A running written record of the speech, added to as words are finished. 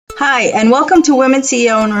Hi, and welcome to Women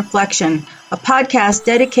CEO in Reflection, a podcast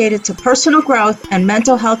dedicated to personal growth and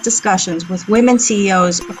mental health discussions with women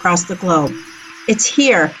CEOs across the globe. It's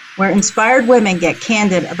here where inspired women get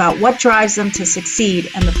candid about what drives them to succeed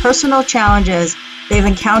and the personal challenges they've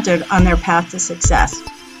encountered on their path to success.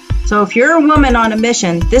 So if you're a woman on a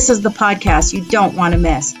mission, this is the podcast you don't want to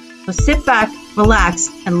miss. So sit back, relax,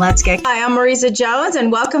 and let's get. Hi, I'm Marisa Jones,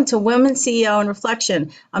 and welcome to Women CEO in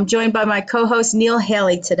Reflection. I'm joined by my co-host Neil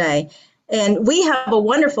Haley today, and we have a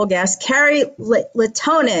wonderful guest, Carrie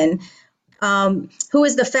Lehtonen, who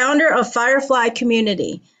is the founder of Firefly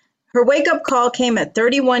Community. Her wake-up call came at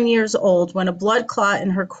 31 years old when a blood clot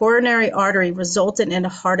in her coronary artery resulted in a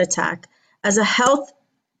heart attack. As a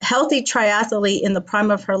healthy triathlete in the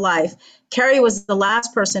prime of her life, Carrie was the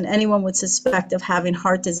last person anyone would suspect of having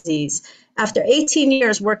heart disease. After 18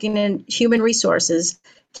 years working in human resources,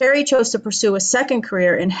 Carrie chose to pursue a second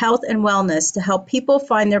career in health and wellness to help people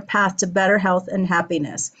find their path to better health and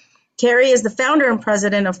happiness. Carrie is the founder and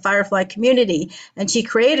president of Firefly Community, and she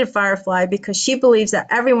created Firefly because she believes that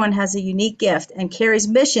everyone has a unique gift, and Carrie's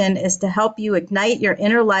mission is to help you ignite your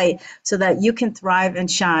inner light so that you can thrive and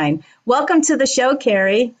shine. Welcome to the show,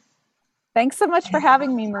 Carrie. Thanks so much for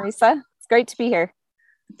having me, Marisa. It's great to be here.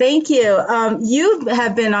 Thank you. You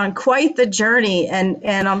have been on quite the journey,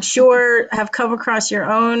 and I'm sure have come across your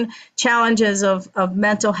own challenges of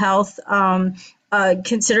mental health,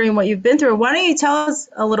 considering what you've been through. Why don't you tell us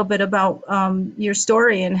a little bit about your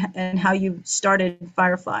story and how you started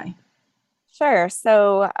Firefly? Sure.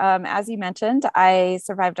 So as you mentioned, I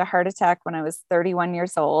survived a heart attack when I was 31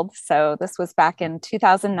 years old. So this was back in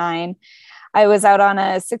 2009. I was out on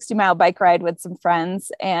a 60-mile bike ride with some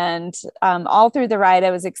friends, and all through the ride,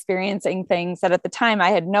 I was experiencing things that at the time I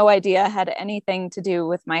had no idea had anything to do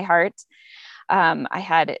with my heart. I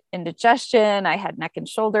had indigestion, I had neck and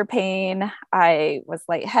shoulder pain, I was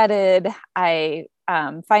lightheaded. I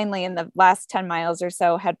finally, in the last 10 miles or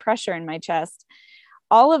so, had pressure in my chest.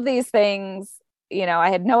 All of these things, I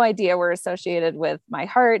had no idea were associated with my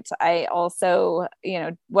heart. I also,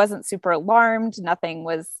 wasn't super alarmed. Nothing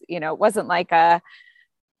was, it wasn't like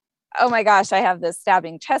oh my gosh, I have this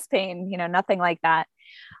stabbing chest pain, nothing like that.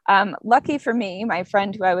 Lucky for me, my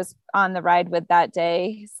friend who I was on the ride with that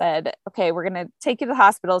day said, okay, we're going to take you to the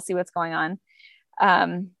hospital, see what's going on.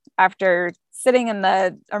 After sitting in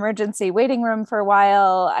the emergency waiting room for a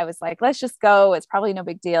while, I was like, let's just go. It's probably no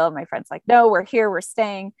big deal. My friend's like, no, we're here, we're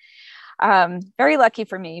staying. Very lucky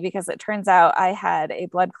for me, because it turns out I had a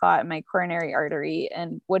blood clot in my coronary artery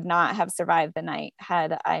and would not have survived the night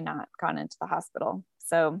had I not gone into the hospital.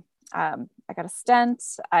 So I got a stent.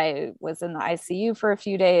 I was in the ICU for a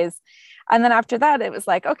few days. And then after that, it was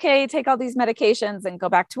like, okay, take all these medications and go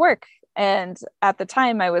back to work. And at the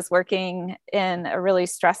time I was working in a really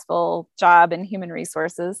stressful job in human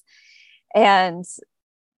resources. And,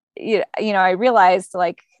 I realized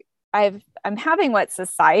I'm having what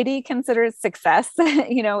society considers success,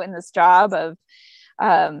 in this job of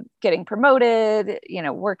getting promoted,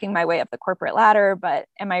 working my way up the corporate ladder. But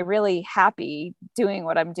am I really happy doing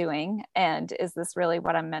what I'm doing? And is this really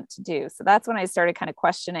what I'm meant to do? So that's when I started kind of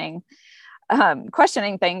questioning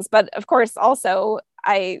things. But of course, also,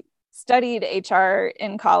 I studied HR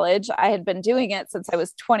in college. I had been doing it since I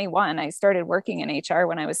was 21. I started working in HR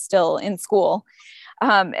when I was still in school.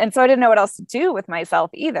 And so I didn't know what else to do with myself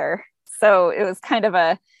either. So it was kind of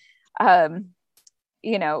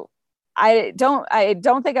I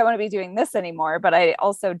don't think I want to be doing this anymore, but I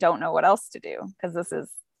also don't know what else to do, because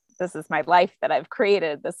this is my life that I've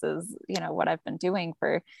created. This is, what I've been doing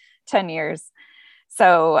for 10 years.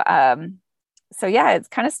 So yeah, it's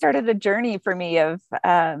kind of started a journey for me of,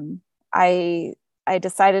 I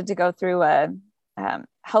decided to go through a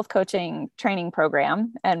health coaching training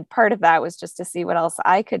program. And part of that was just to see what else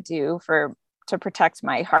I could do to protect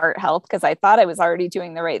my heart health, because I thought I was already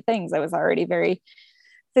doing the right things. I was already very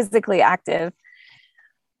physically active.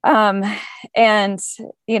 And,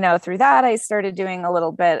 through that, I started doing a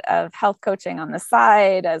little bit of health coaching on the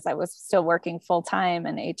side as I was still working full time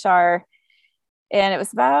in HR. And it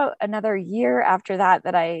was about another year after that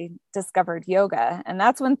I discovered yoga. And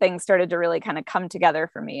that's when things started to really kind of come together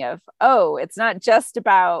for me of, oh, it's not just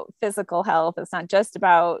about physical health. It's not just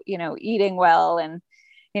about, eating well and,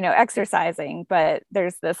 exercising, but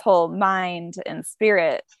there's this whole mind and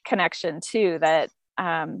spirit connection too, that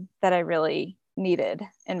I really needed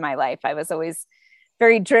in my life. I was always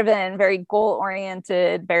very driven, very goal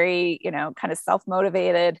oriented, very, kind of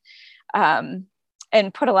self-motivated.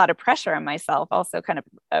 And put a lot of pressure on myself, also kind of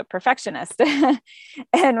a perfectionist,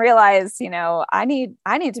 and realized, I need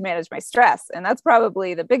to manage my stress. And that's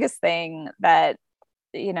probably the biggest thing that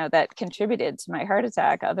that contributed to my heart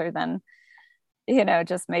attack, other than,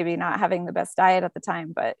 just maybe not having the best diet at the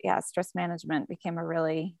time. But yeah, stress management became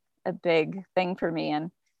a big thing for me,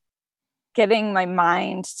 and getting my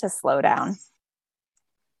mind to slow down.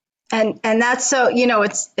 And that's so,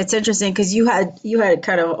 it's interesting because you had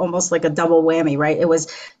kind of almost like a double whammy, right? It was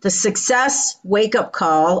the success wake up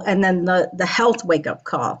call and then the health wake up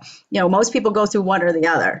call. Most people go through one or the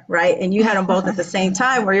other, right? And you had them both at the same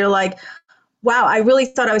time, where you're like, wow, I really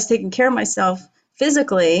thought I was taking care of myself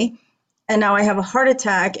physically, and now I have a heart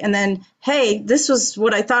attack. And then, hey, this was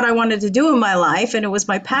what I thought I wanted to do in my life, and it was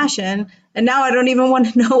my passion, and now I don't even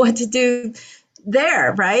want to know what to do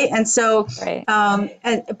there, right? And so, Right.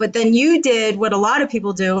 But then you did what a lot of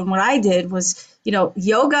people do, and what I did was,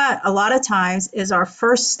 yoga a lot of times is our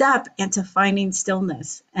first step into finding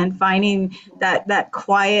stillness and finding that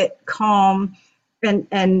quiet, calm,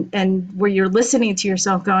 and where you're listening to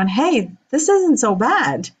yourself going, hey, this isn't so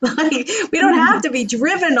bad. Like, we don't have to be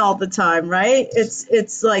driven all the time, right?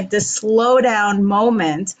 It's like this slow down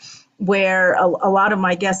moment where a lot of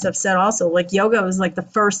my guests have said also, like, yoga was like the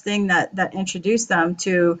first thing that introduced them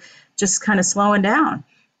to just kind of slowing down.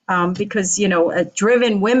 Because,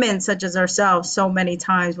 driven women such as ourselves, so many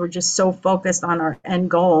times we're just so focused on our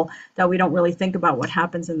end goal that we don't really think about what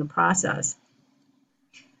happens in the process.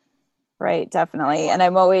 Right, definitely. And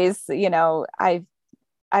I'm always, I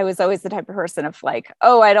was always the type of person of like,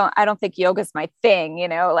 oh, I don't think yoga's my thing,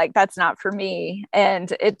 like that's not for me.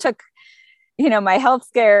 And it took, my health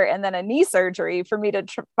scare and then a knee surgery for me to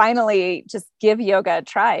finally just give yoga a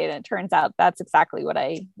try. And it turns out that's exactly what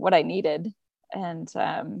I needed. And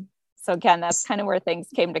so again, that's kind of where things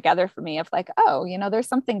came together for me of like, oh, there's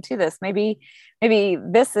something to this. Maybe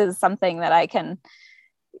this is something that I can,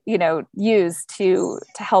 use to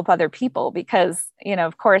help other people, because,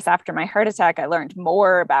 of course, after my heart attack, I learned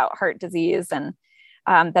more about heart disease, and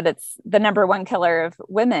that it's the number one killer of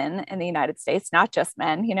women in the United States, not just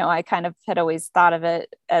men. I kind of had always thought of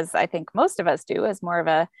it, as I think most of us do, as more of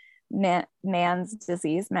a men's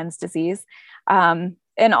disease.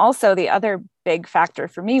 And also the other big factor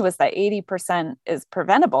for me was that 80% is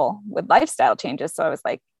preventable with lifestyle changes. So I was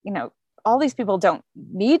like, all these people don't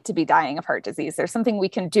need to be dying of heart disease. There's something we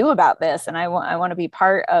can do about this. And I want to be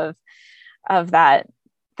part of that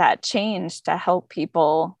change to help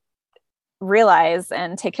people realize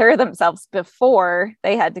and take care of themselves before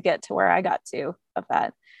they had to get to where I got to, of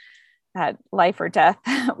that life or death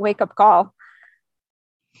wake up call.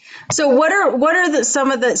 So what are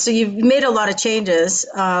so you've made a lot of changes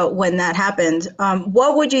when that happened.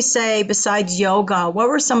 What would you say, besides yoga, what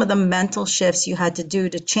were some of the mental shifts you had to do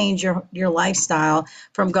to change your lifestyle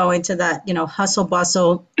from going to that, hustle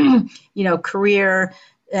bustle, career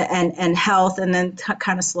and health, and then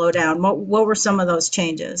kind of slow down? What were some of those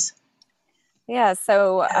changes? Yeah,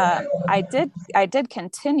 so I did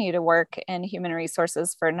continue to work in human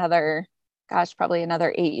resources for probably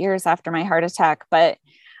another 8 years after my heart attack. But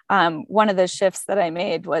one of the shifts that I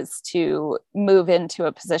made was to move into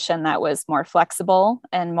a position that was more flexible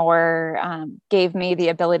and more gave me the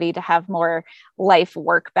ability to have more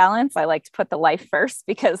life-work balance. I like to put the life first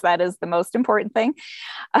because that is the most important thing.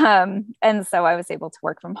 And so I was able to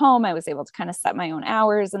work from home. I was able to kind of set my own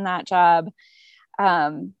hours in that job.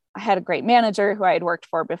 I had a great manager who I had worked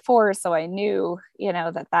for before, so I knew,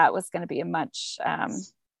 that was going to be a much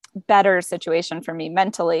better situation for me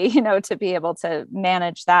mentally, to be able to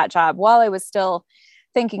manage that job while I was still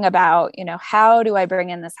thinking about, how do I bring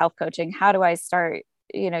in this health coaching? How do I start,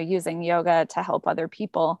 using yoga to help other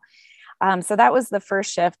people? So that was the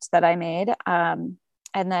first shift that I made. And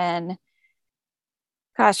then,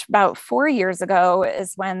 about 4 years ago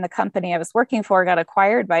is when the company I was working for got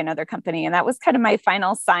acquired by another company. And that was kind of my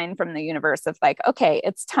final sign from the universe of like, okay,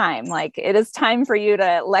 it's time. Like, it is time for you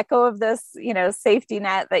to let go of this, safety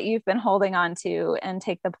net that you've been holding on to and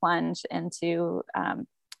take the plunge into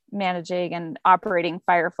managing and operating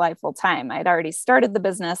Firefly full time. I'd already started the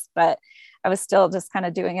business, but I was still just kind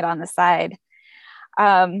of doing it on the side.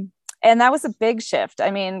 And that was a big shift. I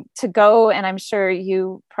mean, to go, and I'm sure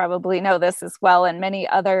you probably know this as well, and many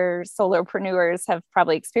other solopreneurs have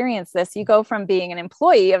probably experienced this. You go from being an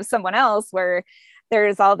employee of someone else where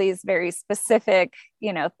there's all these very specific,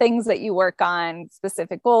 things that you work on,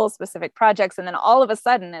 specific goals, specific projects. And then all of a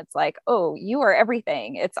sudden it's like, oh, you are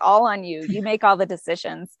everything. It's all on you. You make all the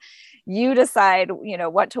decisions. You decide,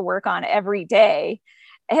 what to work on every day.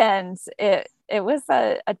 And it was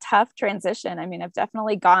a tough transition. I mean, I've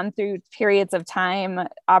definitely gone through periods of time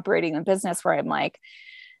operating a business where I'm like,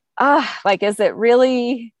 is it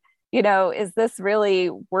really, is this really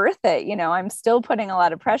worth it? I'm still putting a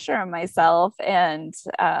lot of pressure on myself. And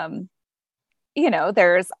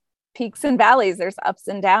there's peaks and valleys, there's ups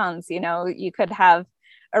and downs. You could have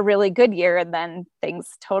a really good year and then things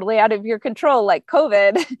totally out of your control, like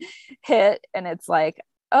COVID hit. And it's like,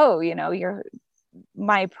 oh,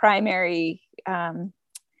 my primary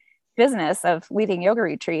business of leading yoga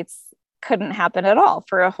retreats couldn't happen at all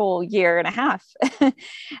for a whole year and a half.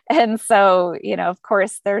 And so, of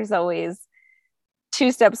course, there's always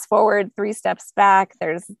 2 steps forward, 3 steps back.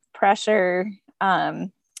 There's pressure.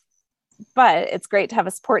 But it's great to have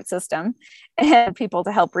a support system and people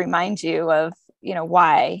to help remind you of,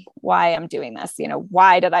 why I'm doing this,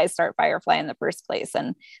 why did I start Firefly in the first place,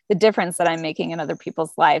 and the difference that I'm making in other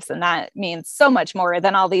people's lives. And that means so much more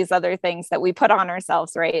than all these other things that we put on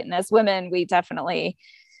ourselves, right? And as women, we definitely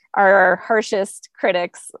are our harshest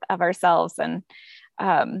critics of ourselves. And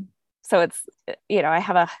so it's, I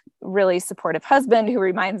have a really supportive husband who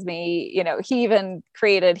reminds me, he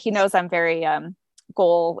knows I'm very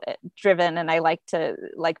goal driven and I like to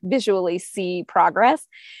visually see progress.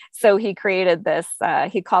 So he created this,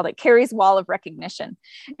 he called it Carrie's Wall of Recognition.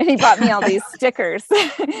 And he bought me all these stickers.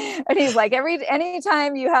 And he's like,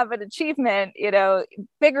 anytime you have an achievement,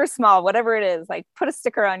 big or small, whatever it is, like put a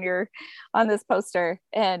sticker on this poster.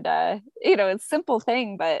 And, it's a simple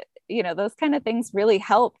thing, but those kind of things really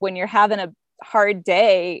help when you're having a hard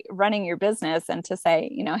day running your business, and to say,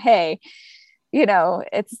 hey,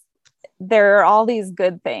 there are all these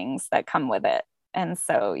good things that come with it. And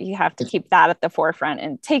so you have to keep that at the forefront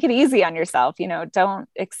and take it easy on yourself. Don't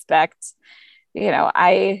expect,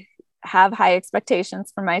 I have high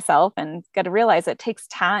expectations for myself, and got to realize it takes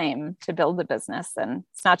time to build the business, and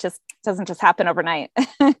doesn't just happen overnight.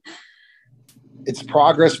 It's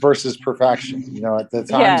progress versus perfection. At the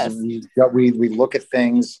times we look at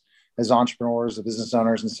things as entrepreneurs, as business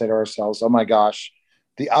owners, and say to ourselves, oh my gosh,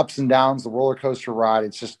 the ups and downs, the roller coaster ride.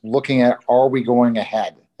 It's just looking at, are we going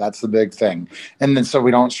ahead? That's the big thing. And then so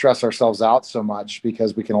we don't stress ourselves out so much,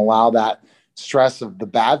 because we can allow that stress of the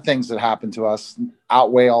bad things that happen to us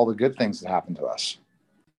outweigh all the good things that happen to us.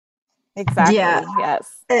 Exactly. Yeah.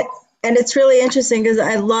 Yes. And it's really interesting because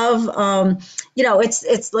I love,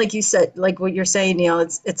 it's like you said, like what you're saying, Neil,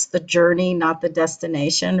 it's the journey, not the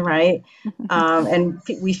destination, right? And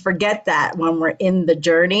we forget that when we're in the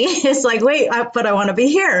journey. It's like, wait, but I want to be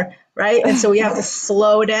here, right? And so we have to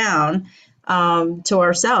slow down to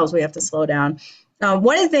ourselves. We have to slow down.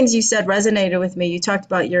 One of the things you said resonated with me. You talked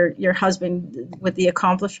about your husband with the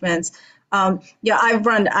accomplishments. I've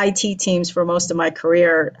run IT teams for most of my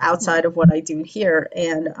career outside of what I do here.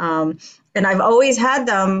 And I've always had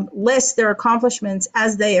them list their accomplishments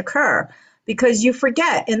as they occur, because you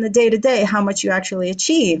forget in the day-to-day how much you actually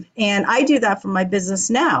achieve. And I do that for my business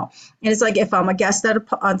now. And it's like, if I'm a guest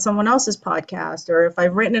on someone else's podcast, or if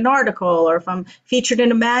I've written an article, or if I'm featured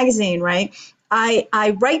in a magazine, right?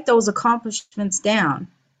 I write those accomplishments down,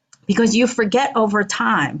 because you forget over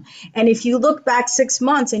time. And if you look back 6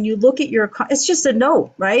 months and you look at it's just a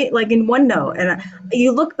note, right? Like in OneNote. And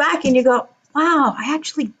you look back and you go, wow, I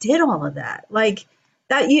actually did all of that. Like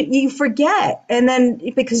that, you forget. And then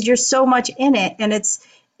because you're so much in it, and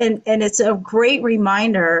it's a great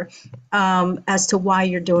reminder as to why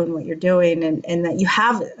you're doing what you're doing, and that you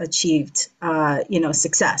have achieved,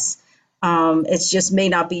 success. It's just may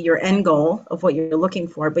not be your end goal of what you're looking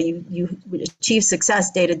for, but you achieve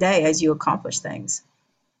success day to day as you accomplish things.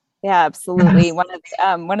 Yeah, absolutely.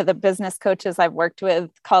 One of the business coaches I've worked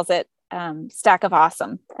with calls it stack of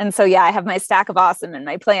awesome. And so, I have my stack of awesome in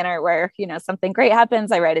my planner where, something great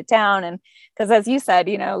happens, I write it down. And because as you said,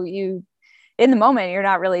 you in the moment, you're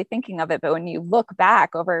not really thinking of it. But when you look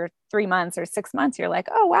back over 3 months or 6 months, you're like,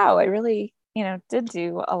 oh, wow, I really, did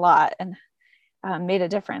do a lot and made a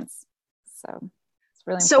difference. So it's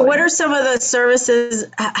really important. So what are some of the services,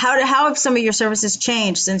 how have some of your services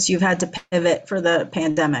changed since you've had to pivot for the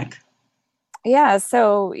pandemic? Yeah.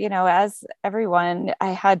 So, as everyone,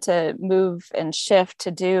 I had to move and shift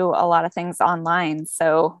to do a lot of things online.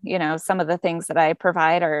 So, some of the things that I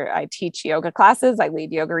provide are, I teach yoga classes, I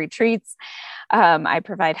lead yoga retreats, I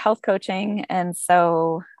provide health coaching. And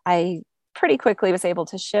so I pretty quickly was able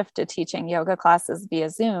to shift to teaching yoga classes via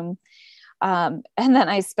Zoom. And then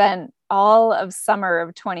I spent all of summer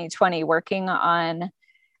of 2020 working on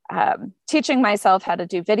teaching myself how to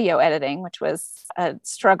do video editing, which was a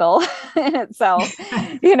struggle in itself,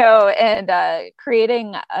 and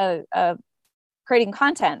creating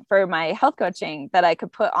content for my health coaching that I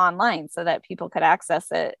could put online so that people could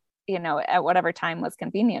access it, at whatever time was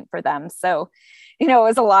convenient for them. So, it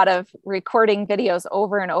was a lot of recording videos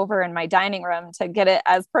over and over in my dining room to get it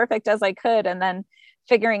as perfect as I could. And then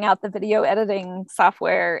figuring out the video editing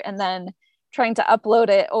software, and then trying to upload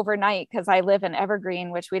it overnight because I live in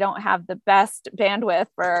Evergreen, which we don't have the best bandwidth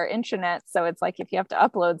for our internet. So it's like, if you have to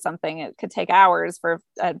upload something, it could take hours for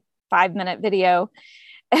a 5-minute video.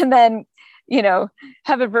 And then,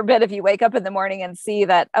 heaven forbid if you wake up in the morning and see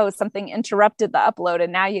that, oh, something interrupted the upload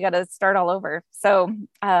and now you got to start all over. So,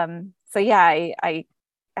 I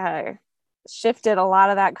shifted a lot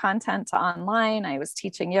of that content to online. I was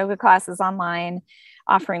teaching yoga classes online,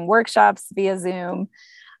 offering workshops via Zoom.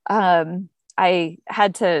 I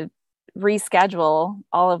had to reschedule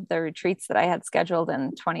all of the retreats that I had scheduled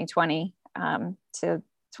in 2020 to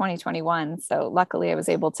 2021. So luckily I was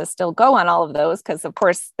able to still go on all of those because of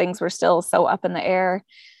course things were still so up in the air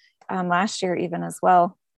last year even as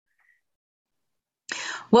well.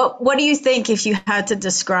 Well, what do you think, if you had to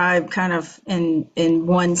describe kind of in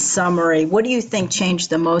one summary, what do you think changed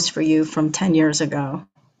the most for you from 10 years ago?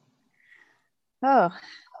 Oh,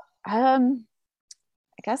 I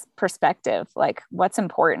guess perspective, like what's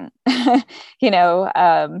important,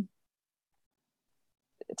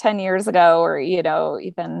 10 years ago, or,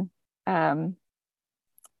 even, I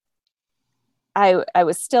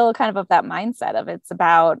was still kind of that mindset of it's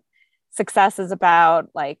about success is about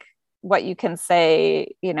like what you can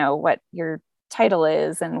say, what your title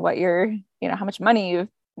is and what your, how much money you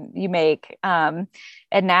make. And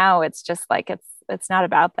now it's just like, it's not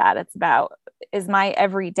about that. It's about, is my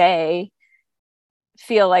everyday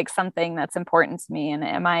feel like something that's important to me? And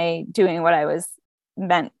am I doing what I was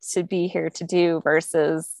meant to be here to do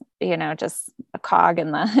versus, just a cog in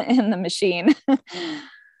the machine?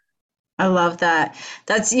 I love that.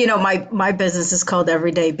 That's, my business is called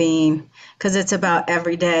Everyday Being, because it's about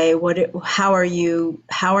every day. How are you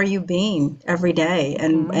being every day?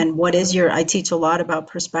 And what is I teach a lot about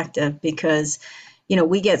perspective because,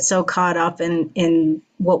 we get so caught up in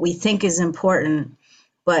what we think is important.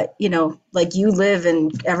 But, like you live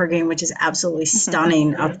in Evergreen, which is absolutely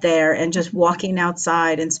stunning up there, and just walking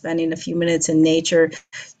outside and spending a few minutes in nature,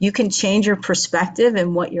 you can change your perspective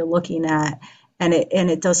and what you're looking at. And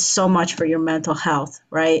it does so much for your mental health,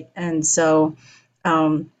 right? And so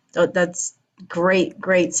that's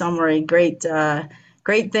great summary, great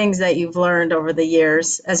things that you've learned over the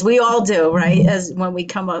years, as we all do, right? As when we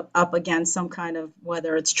come up against some kind of,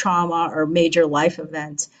 whether it's trauma or major life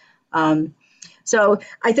event. So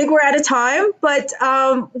I think we're out of time, but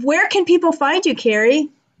where can people find you, Carrie?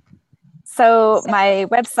 So my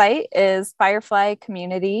website is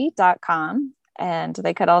fireflycommunity.com. And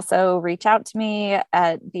they could also reach out to me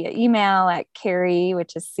via email at Carrie,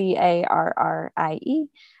 which is CARRIE,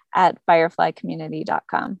 at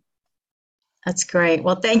fireflycommunity.com. That's great.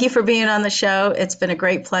 Well, thank you for being on the show. It's been a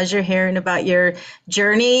great pleasure hearing about your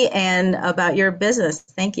journey and about your business.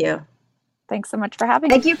 Thank you. Thanks so much for having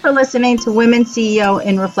me. Thank you for listening to Women CEO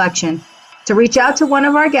in Reflection. To reach out to one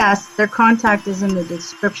of our guests, their contact is in the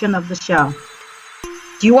description of the show.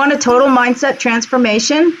 Do you want a total mindset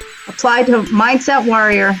transformation? Apply to Mindset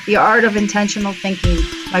Warrior, The Art of Intentional Thinking,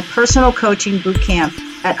 my personal coaching bootcamp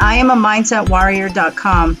at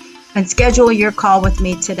IamAMindsetWarrior.com and schedule your call with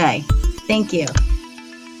me today. Thank you.